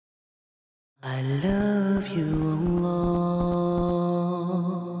I love you, Allah.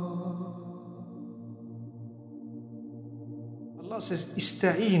 Allah says,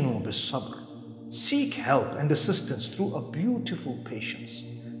 Ista'inu bis-sabr. Seek help and assistance through a beautiful patience.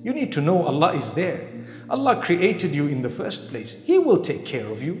 You need to know Allah is there. Allah created you in the first place. He will take care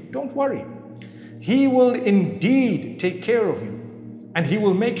of you. Don't worry. He will indeed take care of you. And He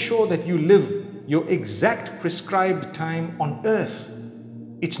will make sure that you live your exact prescribed time on earth.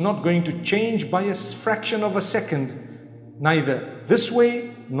 It's not going to change by a fraction of a second, neither this way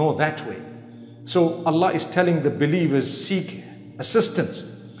nor that way. So Allah is telling the believers, seek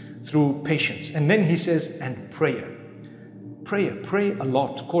assistance through patience. And then He says, and prayer. Pray a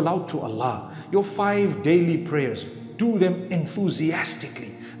lot. Call out to Allah. Your 5 daily prayers, do them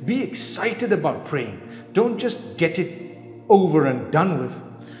enthusiastically. Be excited about praying. Don't just get it over and done with,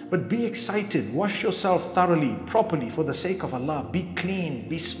 but be excited. Wash yourself thoroughly, properly for the sake of Allah. Be clean,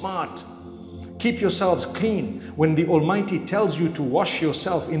 be smart. Keep yourselves clean. When the Almighty tells you to wash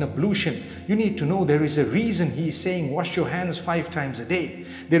yourself in ablution, you need to know there is a reason He is saying wash your hands 5 times a day.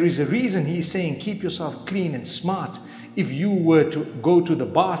 There is a reason He is saying keep yourself clean and smart. If you were to go to the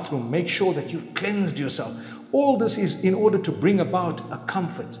bathroom, make sure that you've cleansed yourself. All this is in order to bring about a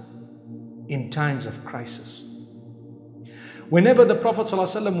comfort in times of crisis. Whenever the Prophet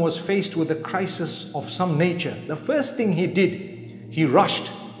ﷺ was faced with a crisis of some nature, the first thing he did, he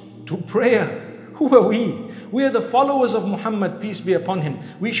rushed to prayer. Who are we? We are the followers of Muhammad, peace be upon him.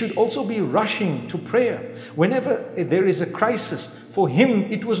 We should also be rushing to prayer. Whenever there is a crisis, for him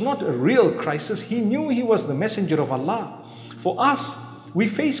it was not a real crisis. He knew he was the messenger of Allah. For us, we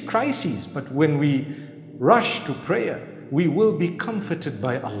face crises, but when we rush to prayer, we will be comforted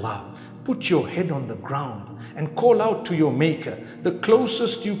by Allah. Put your head on the ground and call out to your Maker. The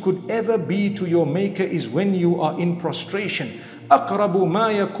closest you could ever be to your Maker is when you are in prostration. أَقْرَبُ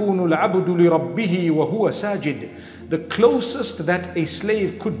مَا يَكُونُ الْعَبْدُ لِرَبِّهِ وَهُوَ سَاجِدٌ. The closest that a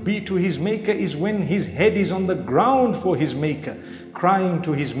slave could be to his Maker is when his head is on the ground for his Maker, crying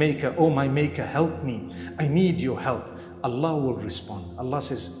to his Maker, oh my Maker, help me. I need your help. Allah will respond. Allah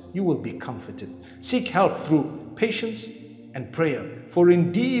says, you will be comforted. Seek help through patience and prayer. For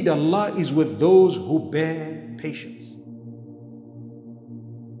indeed Allah is with those who bear patience.